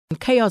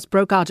chaos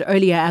broke out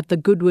earlier at the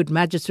Goodwood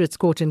Magistrates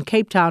Court in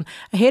Cape Town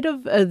ahead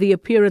of the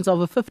appearance of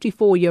a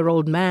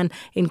 54-year-old man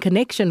in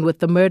connection with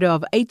the murder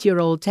of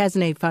 8-year-old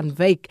Tasnee van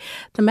Wyk.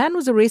 The man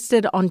was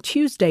arrested on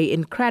Tuesday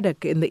in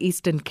Cradock in the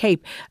Eastern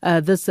Cape.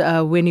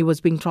 When he was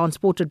being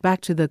transported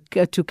back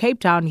to Cape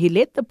Town, he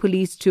led the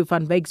police to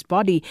van Wyk's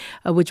body,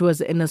 which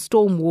was in a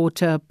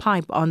stormwater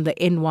pipe on the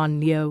N1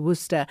 near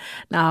Worcester.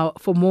 Now,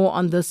 for more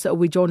on this,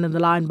 we joined on the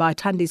line by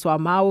Thandiswa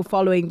Mau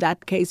following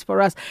that case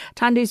for us.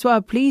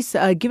 Thandiswa, please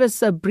give us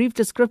a brief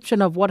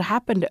description of what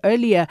happened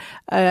earlier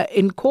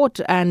in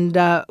court and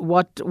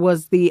what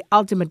was the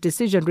ultimate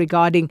decision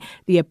regarding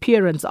the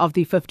appearance of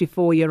the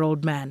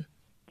 54-year-old man.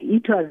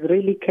 It was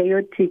really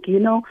chaotic.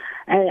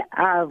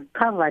 I've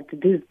covered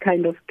these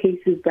kind of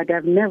cases, but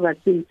I've never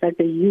seen such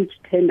a huge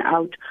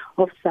turnout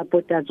of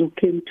supporters who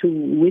came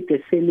with the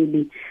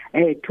family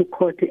to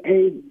court.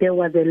 There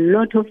was a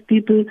lot of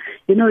people.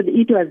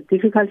 It was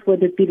difficult for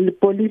the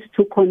police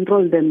to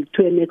control them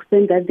to an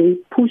extent that they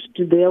pushed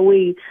their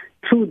way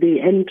through the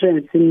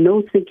entrance,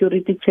 no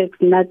security checks,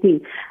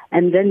 nothing.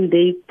 And then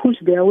they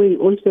pushed their way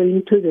also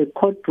into the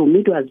courtroom.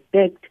 It was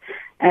packed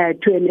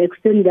to an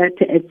extent that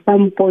at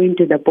some point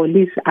the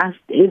police asked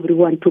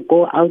everyone to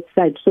go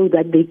outside so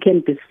that they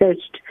can be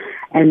searched,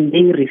 and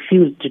they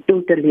refused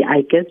totally,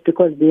 I guess,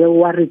 because they are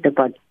worried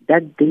about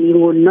that they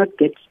will not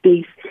get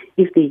space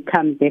if they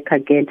come back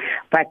again.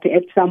 But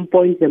at some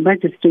point, the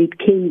magistrate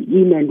came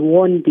in and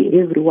warned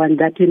everyone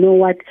that,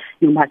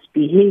 you must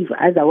behave,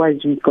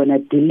 otherwise we're going to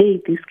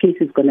delay. This case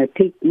is going to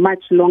take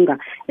much longer,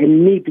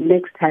 and maybe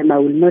next time I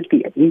will not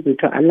be able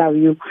to allow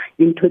you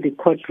into the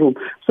courtroom.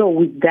 So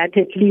with that,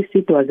 at least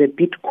it was a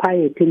bit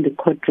quiet in the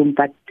courtroom,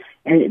 but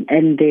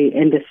and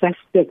the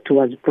suspect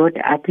was brought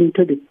up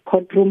into the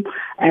courtroom.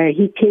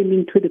 He came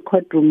into the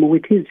courtroom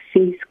with his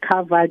face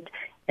covered,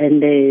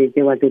 and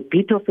there was a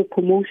bit of a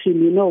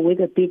commotion, where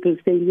the people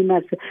saying he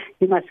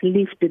must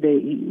lift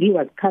he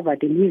was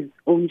covered in his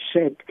own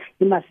shirt.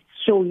 He must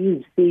show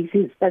his face.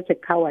 He's such a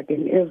coward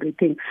and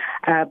everything.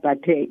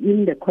 But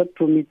in the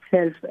courtroom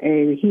itself,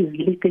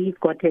 he's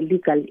got a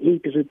legal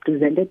aid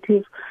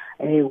representative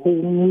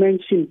who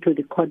mentioned to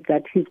the court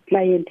that his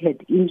client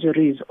had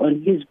injuries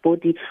on his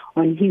body,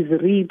 on his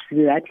ribs,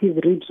 that his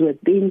ribs were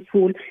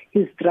painful.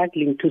 He's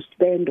struggling to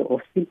stand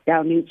or sit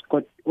down. He's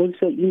got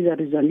also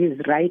injuries on his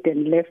right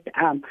and left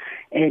arm.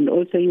 And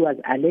also he was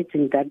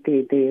alleging that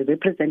the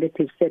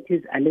representative said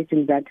he's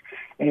alleging that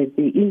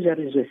the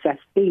injuries were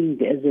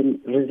sustained as a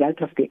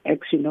result of the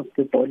action of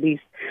the police.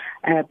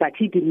 But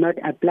he did not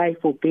apply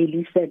for bail.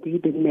 He said he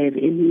didn't have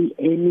any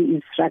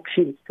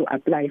instructions to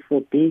apply for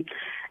bail.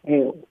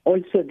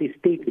 Also, the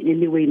state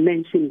anyway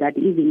mentioned that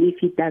even if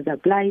he does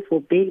apply for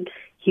bail,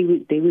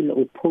 they will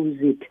oppose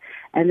it.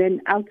 And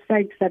then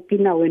outside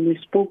Sapina, when we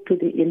spoke to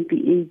the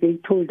NPA, they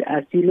told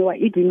us,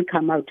 it didn't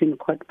come out in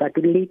court, but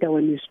later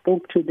when we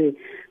spoke to the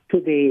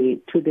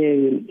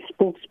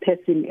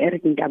spokesperson,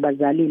 Eric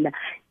Ndabazalila,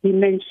 he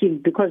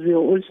mentioned, because we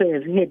also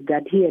have heard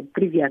that he had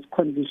previous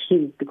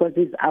convictions because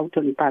he's out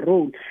on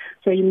parole.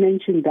 So he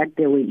mentioned that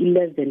there were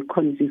 11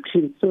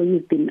 convictions. So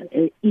he's been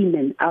in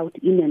and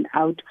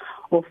out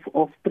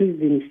of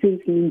prison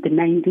since in the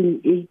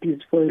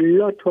 1980s for a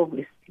lot of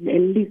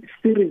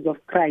series of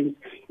crimes,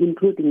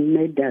 including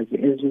murders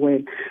as well.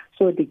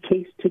 So the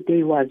case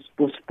today was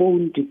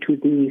postponed to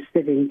the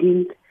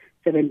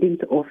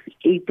 17th of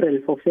April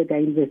for further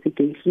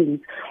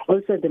investigations.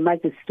 Also, the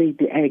magistrate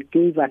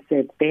gave us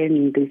a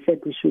ban. They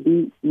said we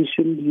shouldn't use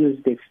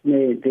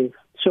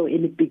show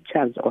any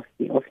pictures of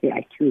the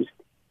accused.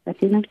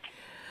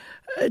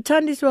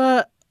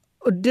 Thandiswa,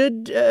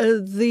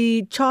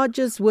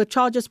 were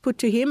charges put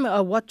to him?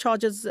 What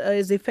charges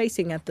is he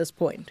facing at this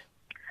point?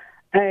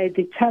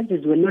 The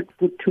charges were not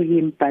put to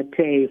him, but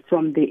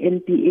from the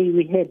NPA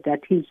we heard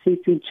that he's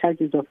facing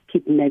charges of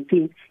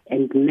kidnapping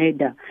and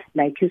murder.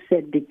 Like you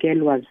said, the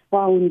girl was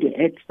found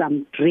at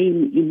some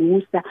drain in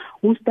Worcester.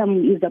 Worcester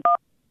is about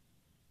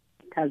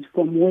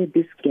from where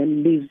this girl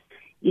lives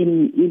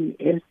in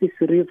Elsis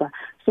River.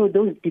 So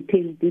those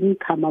details didn't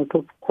come out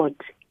of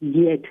court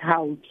yet,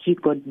 how she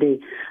got there.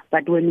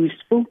 But when we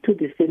spoke to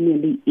the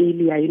family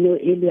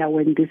earlier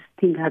when this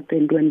thing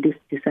happened, when this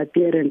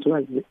disappearance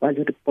was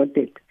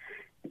reported,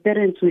 the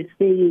parents were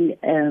saying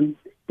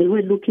they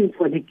were looking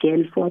for the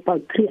girl for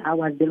about 3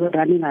 hours. They were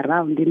running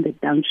around in the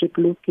township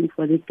looking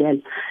for the girl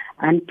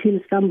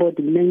until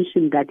somebody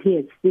mentioned that he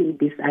had seen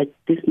this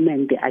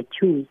man, the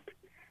accused,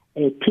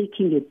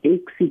 taking a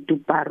taxi to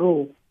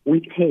Parow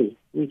with her.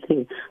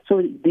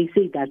 So they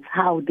say that's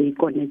how they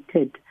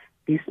connected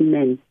this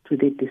man to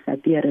the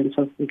disappearance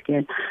of the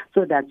girl.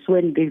 So that's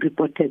when they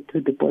reported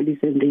to the police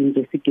and the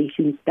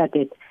investigation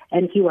started.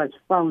 And he was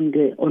found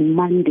on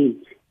Monday.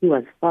 He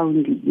was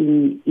found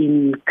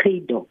in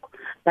Cradock.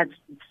 But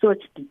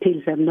such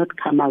details have not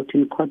come out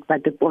in court.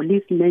 But the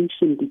police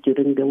mentioned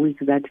during the week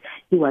that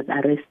he was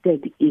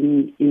arrested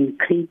in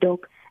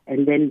Cradock,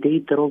 and then they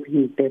drove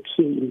him back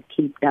here in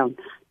Cape Town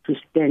to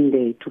stand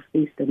there to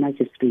face the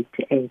magistrate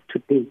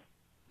today.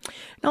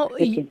 Now,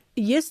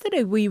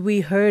 yesterday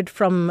we heard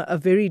from a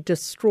very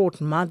distraught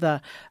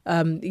mother,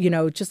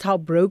 just how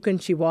broken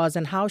she was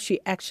and how she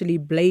actually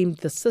blamed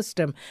the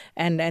system.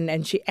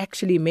 And she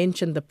actually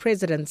mentioned the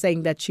president,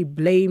 saying that she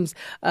blames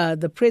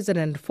the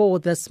president for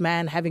this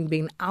man having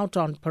been out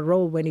on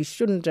parole when he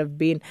shouldn't have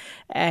been,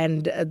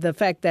 and the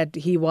fact that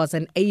he was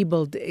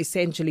enabled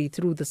essentially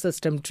through the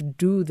system to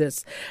do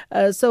this.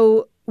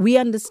 So we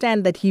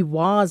understand that he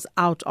was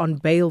out on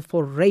bail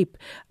for rape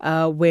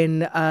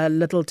when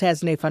little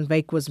Tasneh van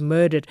Wyk was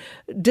murdered.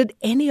 Did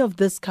any of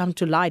this come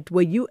to light?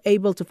 Were you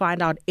able to find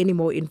out any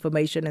more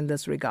information in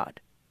this regard?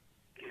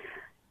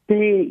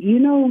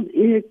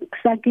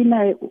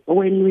 Sakina,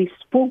 when we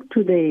spoke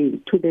to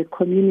the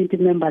community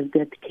members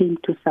that came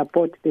to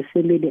support the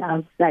family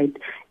outside,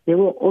 they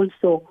were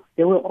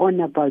on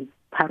about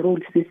parole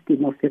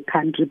system of the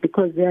country,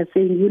 because they are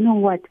saying, you know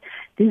what,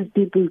 these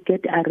people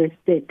get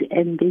arrested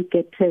and they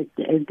get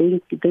and they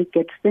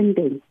get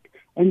sentenced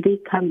and they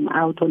come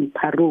out on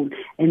parole,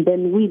 and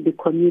then we, the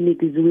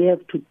communities, we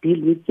have to deal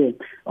with them.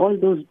 All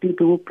those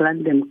people who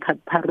grant them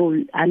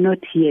parole are not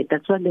here.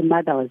 That's what the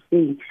mother was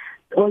saying.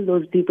 All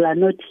those people are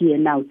not here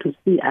now to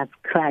see us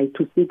cry,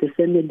 to see the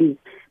families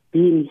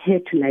being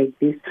hurt like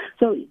this.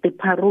 So the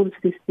parole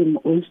system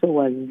also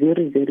was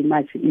very, very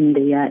much it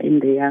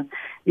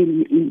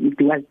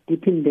was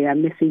deep in their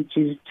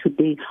messages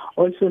today.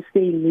 Also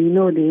saying,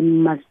 they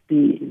must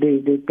be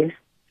the death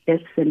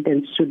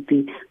sentence should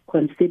be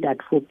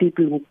considered for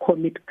people who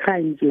commit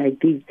crimes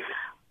like this,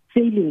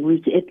 failing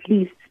which at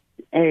least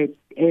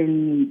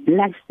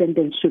life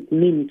sentence should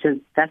mean just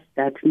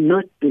that,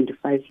 not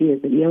 25 years.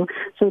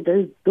 So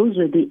those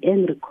were the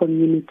angry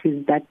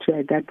communities that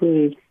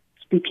were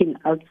speaking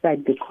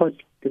outside the court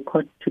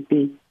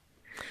today.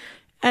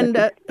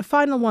 And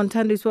final one,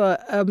 Thandiswa,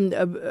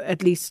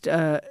 at least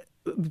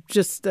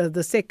just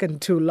the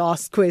second to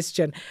last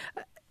question.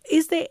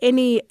 Is there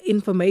any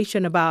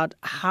information about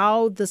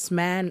how this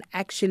man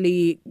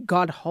actually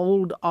got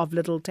hold of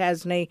little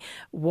Tasneh?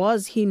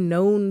 Was he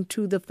known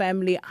to the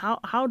family?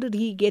 How did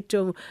he get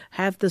to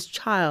have this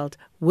child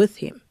with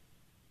him?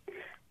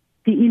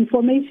 The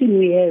information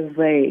we have,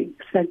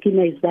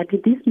 Sakina, is that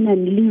this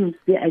man lives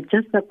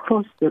just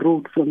across the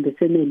road from the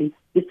family.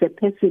 It's a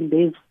person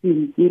they've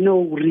seen,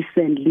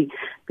 recently,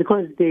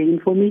 because the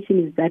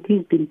information is that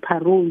he's been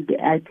paroled.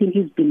 I think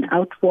he's been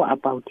out for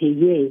about a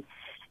year,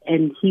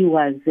 and he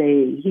was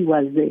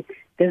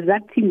there's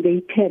that thing they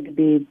tagged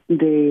the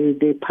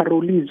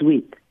parolees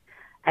with.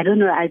 I don't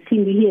know, I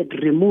think he had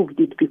removed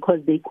it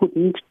because they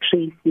couldn't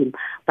trace him,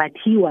 but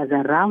he was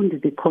around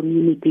the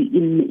community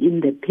in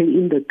the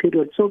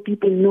period, so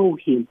people know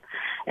him.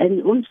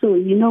 And also,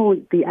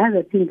 the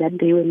other thing that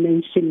they were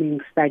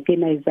mentioning,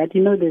 Sakina, is that,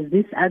 there's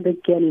this other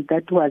girl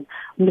that was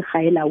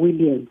Michaela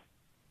Williams.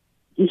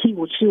 She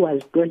was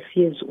 12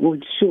 years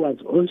old. She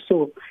was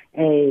also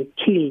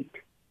killed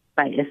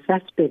by a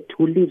suspect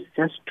who lives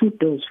just 2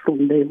 doors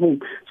from their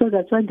home. So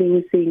that's why they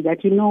were saying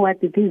that,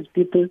 these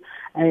people,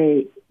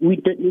 we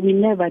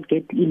never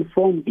get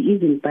informed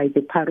even by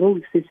the parole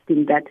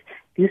system that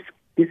this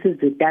is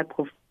the type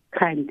of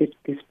crime that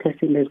this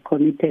person has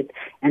committed,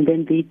 and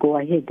then they go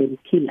ahead and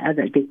kill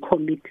others. They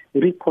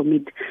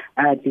recommit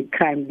the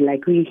crime,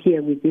 like we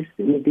hear with the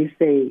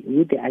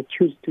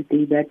accused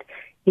today that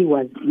he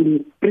was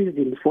in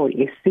prison for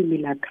a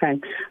similar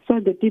crime. So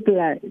the people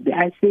are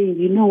saying,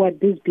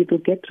 these people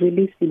get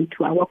released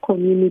into our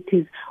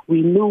communities.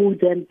 We know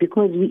them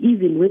because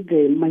even with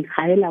the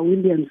Michaela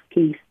Williams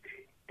case,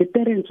 the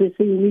parents were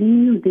saying, we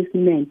knew this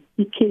man.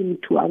 He came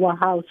to our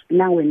house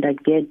now and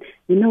again.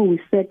 We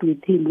sat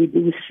with him.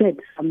 We shared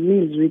some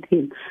meals with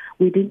him.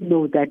 We didn't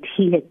know that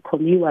he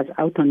was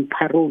out on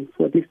parole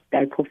for this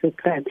type of a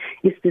crime.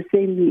 It's the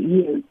same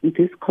here in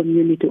this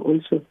community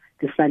also.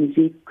 The Van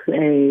Wyk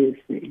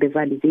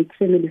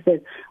family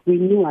says, we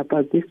knew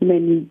about this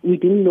man. We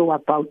didn't know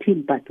about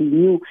him, but we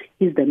knew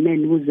he's the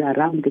man who's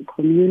around the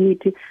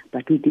community,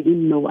 but we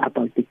didn't know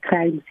about the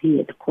crimes he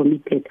had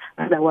committed.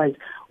 Otherwise,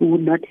 we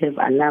would not have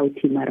allowed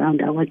him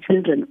around our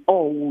children,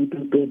 or we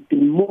would have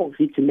been more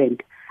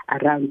vigilant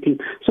around him.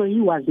 So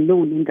he was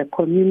known in the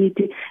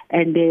community,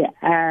 and it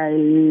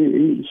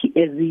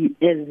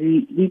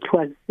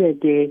was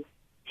said,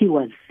 he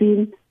was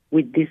seen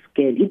with this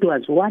girl. It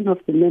was one of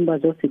the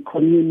members of the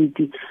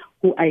community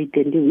who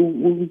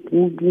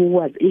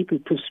was able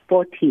to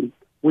spot him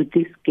with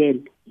this girl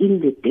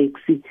in the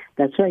taxi.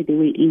 That's why they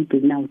were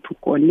able now to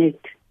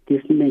connect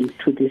this man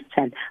to this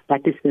child.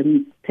 But it's a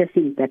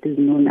person that is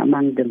known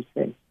among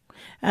themselves.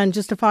 And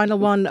just a final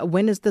one,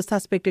 when is the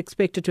suspect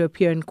expected to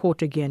appear in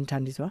court again,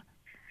 Thandiswa?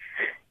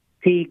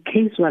 The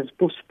case was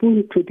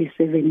postponed to the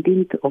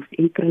 17th of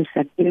April,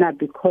 Sakina,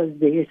 because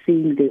they are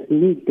saying they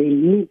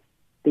need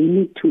they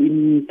need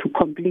to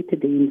complete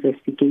the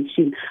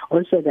investigation.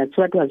 Also, that's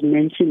what was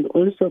mentioned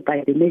also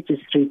by the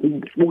magistrate,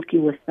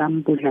 Mukiwe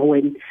Sambula,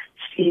 when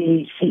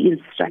she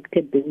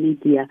instructed the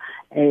media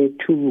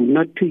to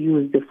not to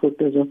use the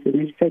photos of the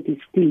minister.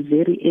 It's still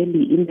very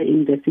early in the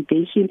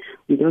investigation.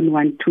 We don't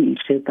want to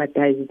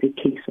jeopardize the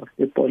case of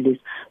the police.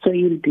 So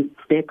you'll be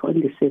back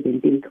on the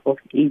 17th of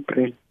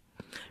April.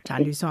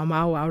 Tali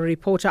Somau, our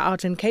reporter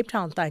out in Cape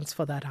Town, thanks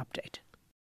for that update.